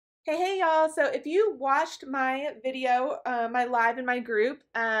Hey y'all. So if you watched my video, my live in my group,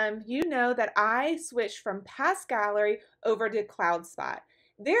 you know that I switched from Past Gallery over to Cloudspot.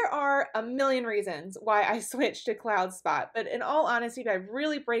 There are a million reasons why I switched to Cloudspot, but in all honesty, if I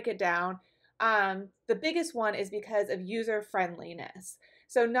really break it down, the biggest one is because of user friendliness.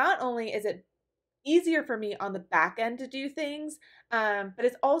 So not only is it easier for me on the back end to do things, but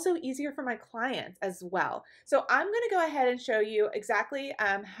it's also easier for my clients as well. So I'm going to go ahead and show you exactly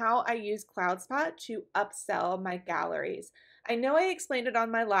how I use Cloudspot to upsell my galleries. I know I explained it on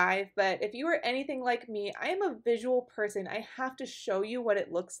my live, but if you are anything like me, I am a visual person. I have to show you what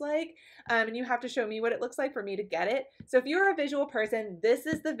it looks like, and you have to show me what it looks like for me to get it. So if you're a visual person, this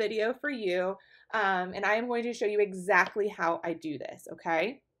is the video for you, and I am going to show you exactly how I do this,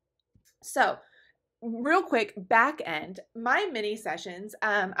 okay? So real quick, back end, my mini sessions,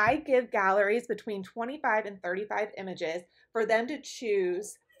 I give galleries between 25 and 35 images for them to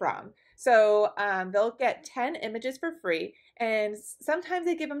choose from. So they'll get 10 images for free, and sometimes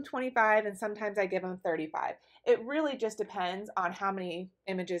I give them 25 and sometimes I give them 35. It really just depends on how many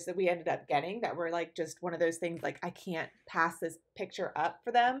images that we ended up getting that were like just one of those things like I can't pass this picture up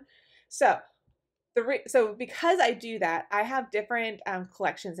for them. So so because I do that, I have different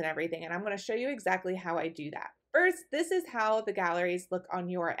collections and everything, and I'm going to show you exactly how I do that. First, this is how the galleries look on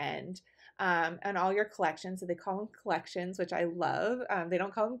your end and all your collections. So they call them collections, which I love. They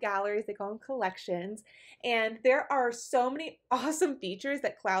don't call them galleries, they call them collections. And there are so many awesome features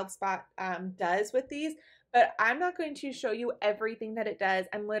that Cloudspot does with these, but I'm not going to show you everything that it does.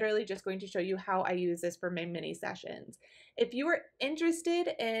 I'm literally just going to show you how I use this for my mini sessions. If you are interested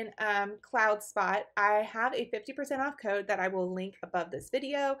in Cloudspot, I have a 50% off code that I will link above this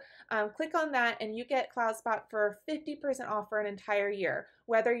video. Click on that and you get Cloudspot for 50% off for an entire year.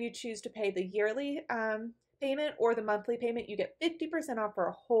 Whether you choose to pay the yearly payment or the monthly payment, you get 50% off for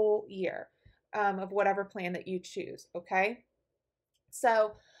a whole year of whatever plan that you choose, okay?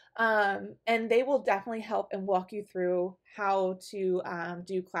 So, and they will definitely help and walk you through how to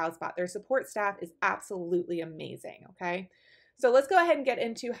do Cloudspot. Their support staff is absolutely amazing, okay? So let's go ahead and get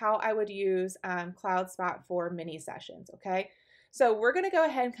into how I would use Cloudspot for mini sessions, okay? So we're gonna go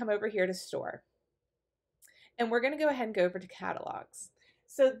ahead and come over here to store. And we're gonna go ahead and go over to catalogs.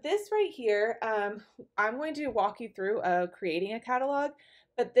 So this right here, I'm going to walk you through creating a catalog,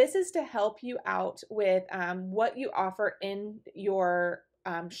 but this is to help you out with what you offer in your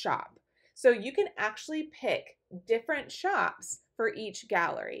shop. So you can actually pick different shops for each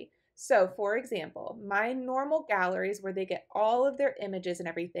gallery. So for example, my normal galleries where they get all of their images and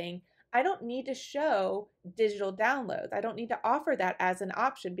everything, I don't need to show digital downloads. I don't need to offer that as an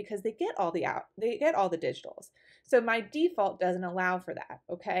option because they get all the digitals. So my default doesn't allow for that,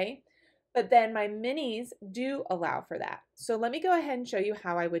 okay? But then my minis do allow for that. So let me go ahead and show you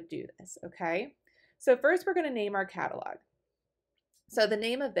how I would do this, okay? So first we're going to name our catalog. So the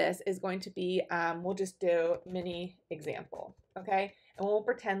name of this is going to be, we'll just do mini example, okay? And we'll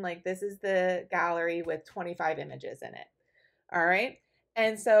pretend like this is the gallery with 25 images in it, all right?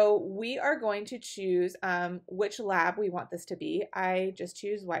 And so we are going to choose which lab we want this to be. I just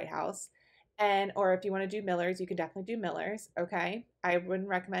choose White House. And, or if you want to do Miller's, you can definitely do Miller's, okay? I wouldn't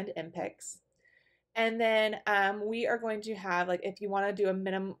recommend MPICs. And then we are going to have, like, if you want to do a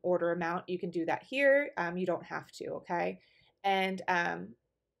minimum order amount, you can do that here. You don't have to, okay? And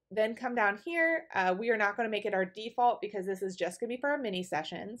then come down here. We are not going to make it our default because this is just going to be for our mini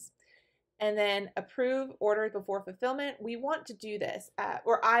sessions. And then approve orders before fulfillment. We want to do this,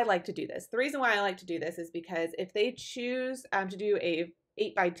 or I like to do this. The reason why I like to do this is because if they choose to do a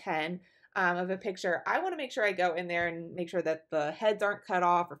 8x10 of a picture, I want to make sure I go in there and make sure that the heads aren't cut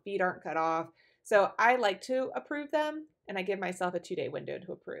off or feet aren't cut off. So I like to approve them, and I give myself a 2-day window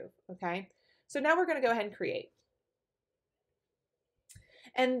to approve, okay? So now we're going to go ahead and create.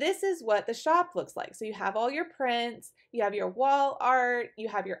 And this is what the shop looks like. So you have all your prints, you have your wall art, you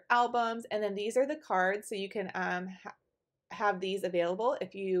have your albums, and then these are the cards. So you can have these available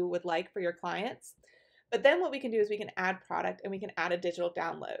if you would like for your clients. But then what we can do is we can add product and we can add a digital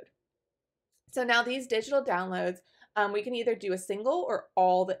download. So now these digital downloads, we can either do a single or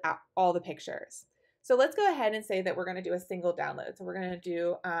all the pictures. So let's go ahead and say that we're going to do a single download. So we're going to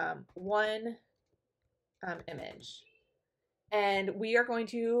do one image. And we are going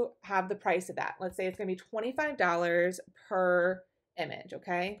to have the price of that. Let's say it's going to be $25 per image,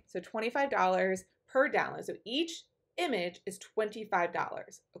 okay? So $25 per download. So each image is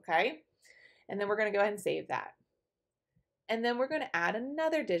 $25, okay? And then we're going to go ahead and save that. And then we're going to add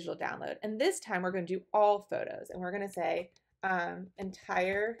another digital download. And this time we're going to do all photos. And we're going to say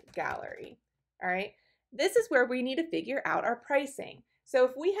entire gallery, all right? This is where we need to figure out our pricing. So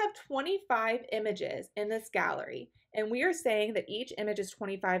if we have 25 images in this gallery and we are saying that each image is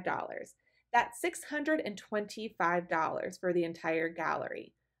 $25, that's $625 for the entire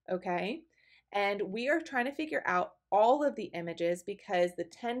gallery, okay? And we are trying to figure out all of the images because the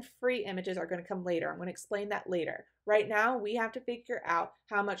 10 free images are going to come later. I'm going to explain that later. Right now, we have to figure out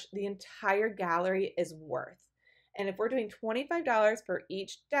how much the entire gallery is worth. And if we're doing $25 for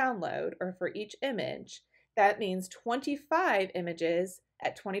each download or for each image, that means 25 images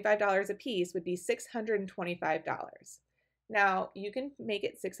at $25 a piece would be $625. Now, you can make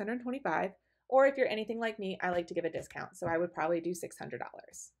it $625, or if you're anything like me, I like to give a discount, so I would probably do $600.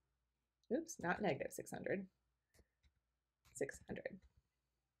 Oops, not negative 600. 600.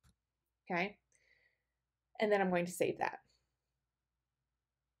 Okay? And then I'm going to save that.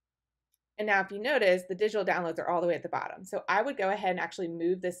 And now if you notice, the digital downloads are all the way at the bottom. So I would go ahead and actually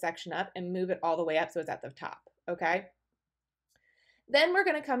move this section up and move it all the way up so it's at the top, okay? Then we're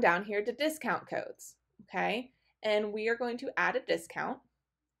going to come down here to discount codes, okay? And we are going to add a discount,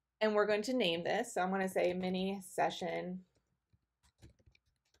 and we're going to name this. So I'm going to say mini session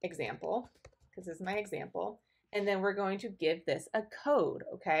example, because this is my example. And then we're going to give this a code,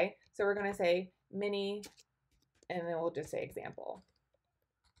 okay? So we're going to say mini, and then we'll just say example.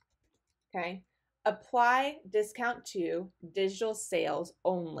 Okay, apply discount to digital sales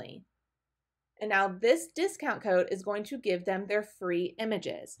only. And now this discount code is going to give them their free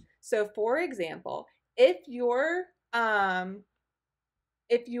images. So for example, if your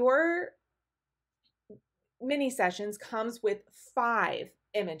mini sessions comes with 5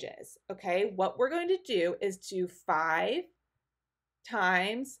 images, okay, what we're going to do is do 5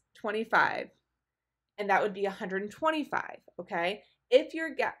 times 25, and that would be 125, okay? If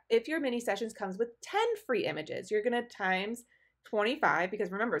your mini sessions comes with 10 free images, you're going to times 25,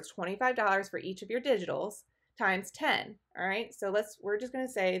 because remember, it's $25 for each of your digitals, times 10, all right? So we're just going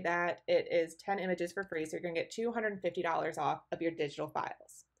to say that it is 10 images for free, so you're going to get $250 off of your digital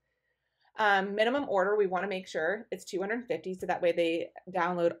files. Minimum order, we want to make sure it's 250, so that way they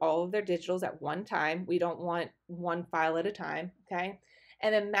download all of their digitals at one time. We don't want one file at a time, okay?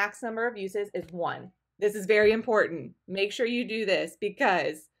 And then max number of uses is 1. This is very important. Make sure you do this,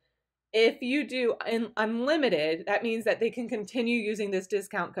 because if you do unlimited, that means that they can continue using this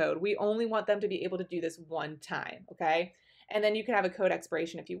discount code. We only want them to be able to do this one time, okay? And then you can have a code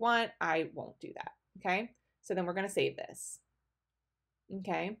expiration if you want. I won't do that, okay? So then we're going to save this,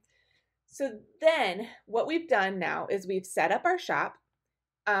 okay? So then what we've done now is we've set up our shop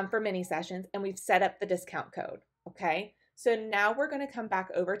for mini sessions, and we've set up the discount code, okay? So now we're going to come back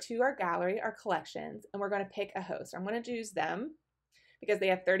over to our gallery, our collections, and we're going to pick a host. I'm going to choose them because they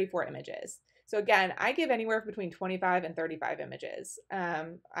have 34 images. So again, I give anywhere between 25 and 35 images.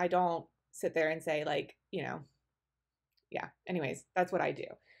 I don't sit there and say like, yeah, anyways, that's what I do.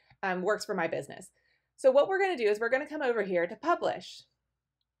 Works for my business. So what we're going to do is we're going to come over here to publish,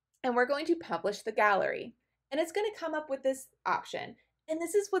 and we're going to publish the gallery, and it's going to come up with this option. And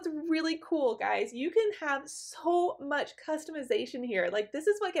this is what's really cool, guys. You can have so much customization here. Like, this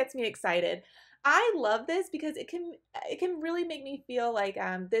is what gets me excited. I love this because it can really make me feel like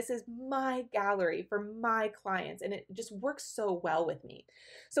this is my gallery for my clients, and it just works so well with me.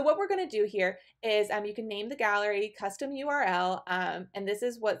 So what we're going to do here is you can name the gallery, custom URL, and this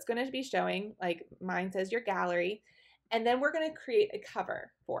is what's going to be showing. Like mine says your gallery, and then we're going to create a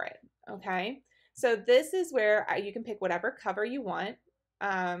cover for it, okay? So this is where you can pick whatever cover you want.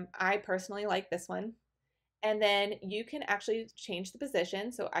 I personally like this one. And then you can actually change the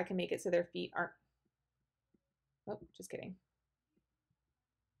position, so I can make it so their feet aren't, oh, just kidding.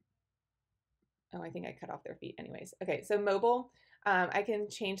 Oh, I think I cut off their feet anyways. Okay, so mobile, I can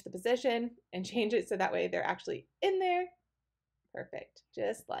change the position and change it so that way they're actually in there. Perfect,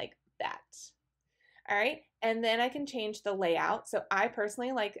 just like that. All right, and then I can change the layout. So I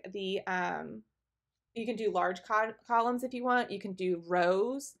personally like the, you can do large columns if you want. You can do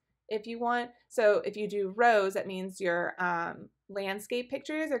rows if you want. So if you do rows, that means your landscape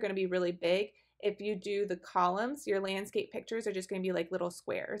pictures are going to be really big. If you do the columns, your landscape pictures are just going to be like little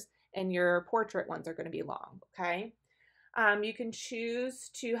squares, and your portrait ones are going to be long, okay? You can choose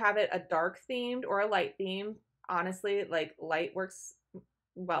to have it a dark themed or a light theme. Honestly, like light works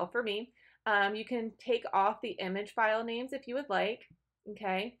well for me. You can take off the image file names if you would like,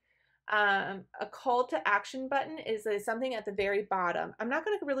 okay? A call to action button is something at the very bottom. I'm not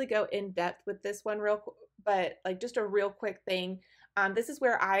going to really go in depth with this one but like just a real quick thing. This is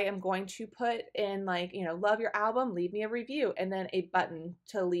where I am going to put in like, love your album, leave me a review, and then a button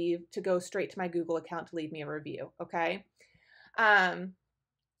to go straight to my Google account to leave me a review. Okay.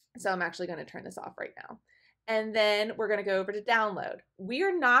 So I'm actually going to turn this off right now. And then we're going to go over to download. We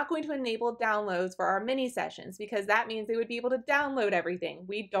are not going to enable downloads for our mini sessions because that means they would be able to download everything.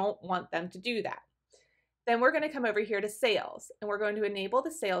 We don't want them to do that. Then we're going to come over here to sales and we're going to enable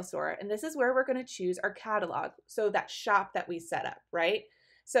the sales store. And this is where we're going to choose our catalog. So that shop that we set up, right?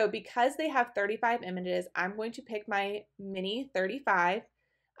 So because they have 35 images, I'm going to pick my mini 35.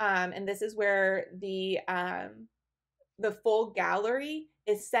 And this is where the full gallery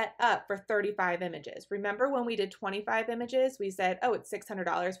is set up for 35 images. Remember when we did 25 images, we said, oh, it's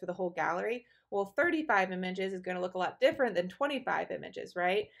 $600 for the whole gallery. Well, 35 images is going to look a lot different than 25 images,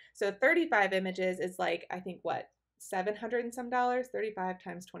 right? So 35 images is like, I think what, 700 and some dollars? 35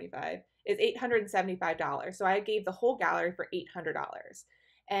 times 25 is $875. So I gave the whole gallery for $800.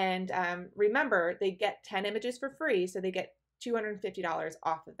 And remember, they get 10 images for free, so they get $250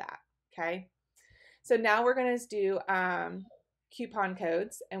 off of that, okay? So now we're going to do coupon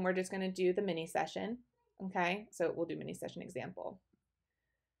codes, and we're just going to do the mini session, okay? So we'll do mini session example.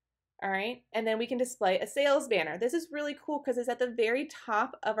 All right, and then we can display a sales banner. This is really cool because it's at the very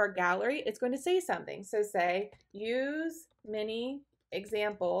top of our gallery. It's going to say something. So say, use mini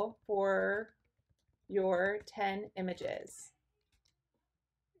example for your 10 images,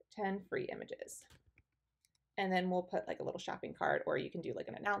 10 free images. And then we'll put like a little shopping cart, or you can do like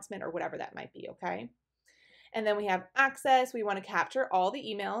an announcement or whatever that might be, okay? And then we have access. We want to capture all the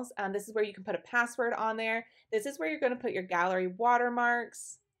emails. This is where you can put a password on there. This is where you're going to put your gallery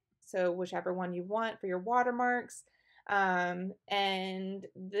watermarks. So whichever one you want for your watermarks. And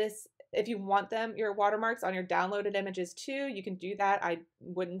this, if you want them, your watermarks on your downloaded images too, you can do that. I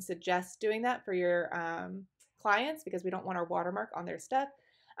wouldn't suggest doing that for your clients because we don't want our watermark on their stuff.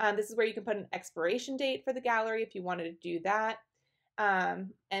 This is where you can put an expiration date for the gallery if you wanted to do that.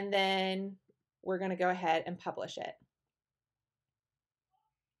 And then we're going to go ahead and publish it.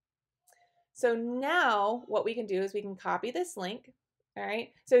 So now what we can do is we can copy this link. All right.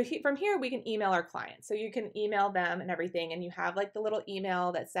 So from here, we can email our clients. So you can email them and everything. And you have like the little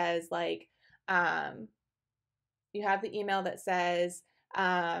email that says like, you have the email that says,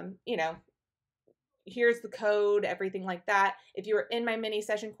 you know, here's the code, everything like that. If you are in my mini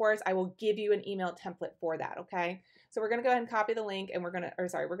session course, I will give you an email template for that. Okay. So we're going to go ahead and copy the link, and we're going to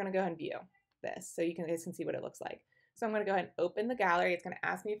go ahead and view this so you guys can see what it looks like. So I'm going to go ahead and open the gallery. It's going to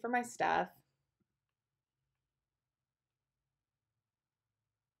ask me for my stuff.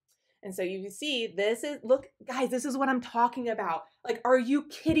 And so you see, this is, look, guys, this is what I'm talking about. Like, are you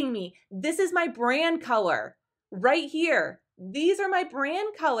kidding me? This is my brand color right here. These are my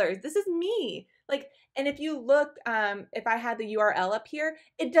brand colors. This is me. Like, and if you look, if I had the URL up here,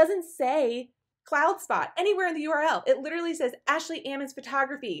 it doesn't say Cloudspot anywhere in the URL. It literally says Ashley Ammons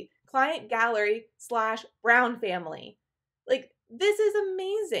Photography, Client Gallery / Brown Family. Like, this is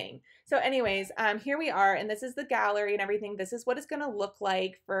amazing. So anyways, here we are, and this is the gallery and everything. This is what it's going to look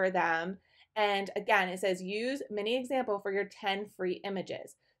like for them. And again, it says use mini example for your 10 free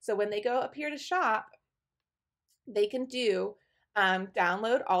images. So when they go up here to shop, they can do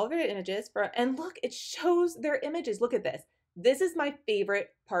download all of their images and look, it shows their images. Look at this. This is my favorite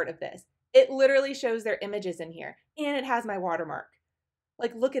part of this. It literally shows their images in here, and it has my watermark.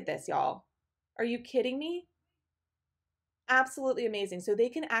 Like, look at this, y'all. Are you kidding me? Absolutely amazing. So they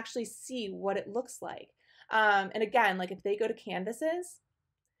can actually see what it looks like. And again, like if they go to canvases,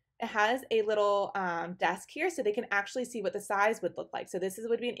 it has a little desk here so they can actually see what the size would look like. So this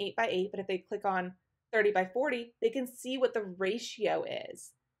would be an 8x8, but if they click on 30x40, they can see what the ratio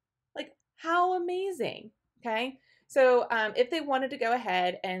is. Like, how amazing, okay? So if they wanted to go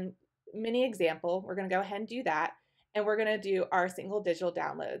ahead and mini example, we're gonna go ahead and do that. And we're gonna do our single digital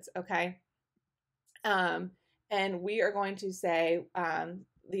downloads, okay? And we are going to say,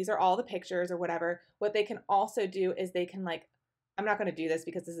 these are all the pictures or whatever. What they can also do is they can like, I'm not going to do this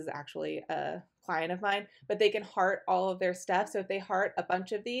because this is actually a client of mine, but they can heart all of their stuff. So if they heart a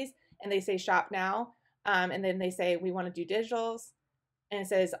bunch of these and they say shop now, and then they say we want to do digitals, and it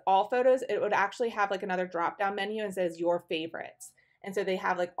says all photos, it would actually have like another drop down menu and says your favorites. And so they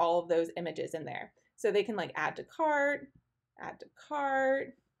have like all of those images in there. So they can like add to cart, add to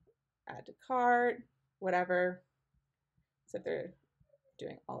cart, add to cart, whatever. So if they're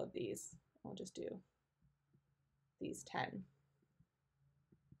doing all of these, I'll just do these 10.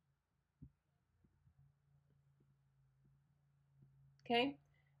 Okay,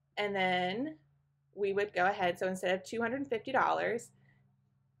 and then we would go ahead. So instead of $250,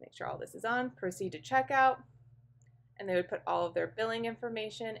 make sure all this is on, proceed to checkout, and they would put all of their billing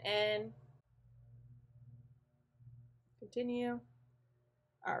information in. Continue.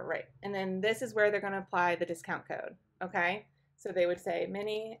 All right, and then this is where they're going to apply the discount code. Okay, so they would say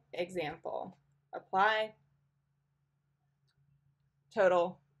mini example, apply,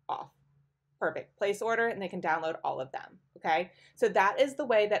 total off. Perfect. Place order and they can download all of them. Okay. So that is the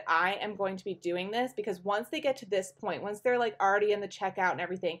way that I am going to be doing this, because once they get to this point, once they're like already in the checkout and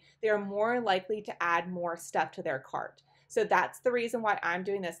everything, they are more likely to add more stuff to their cart. So that's the reason why I'm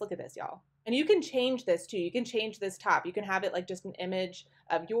doing this. Look at this, y'all. And you can change this too. You can change this top. You can have it like just an image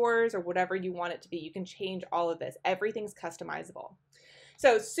of yours or whatever you want it to be. You can change all of this. Everything's customizable.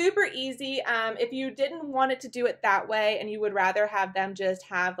 So super easy. If you didn't want it to do it that way and you would rather have them just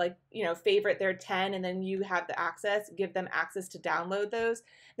have like, you know, favorite their 10 and then you have the access, give them access to download those,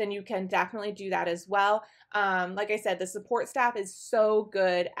 then you can definitely do that as well. Like I said, the support staff is so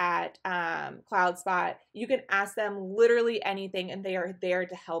good at Cloudspot. You can ask them literally anything and they are there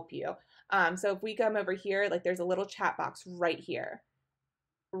to help you. So if we come over here, like there's a little chat box right here,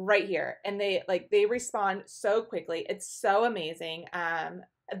 and they respond so quickly. It's so amazing.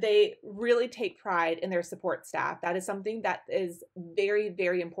 They really take pride in their support staff. That is something that is very,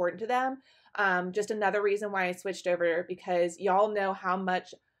 very important to them. Just another reason why I switched over, because y'all know how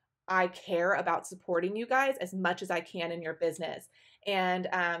much I care about supporting you guys as much as I can in your business. And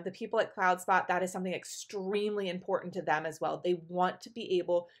the people at Cloudspot, that is something extremely important to them as well. They want to be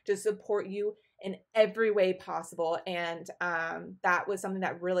able to support you in every way possible. And that was something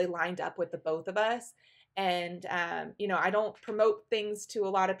that really lined up with the both of us. And, you know, I don't promote things to a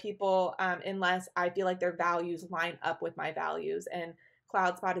lot of people unless I feel like their values line up with my values. And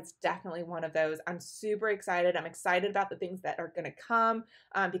Cloudspot is definitely one of those. I'm super excited. I'm excited about the things that are going to come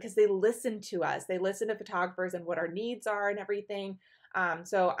because they listen to us. They listen to photographers and what our needs are and everything.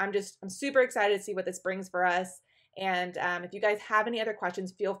 So I'm super excited to see what this brings for us. And if you guys have any other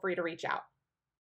questions, feel free to reach out.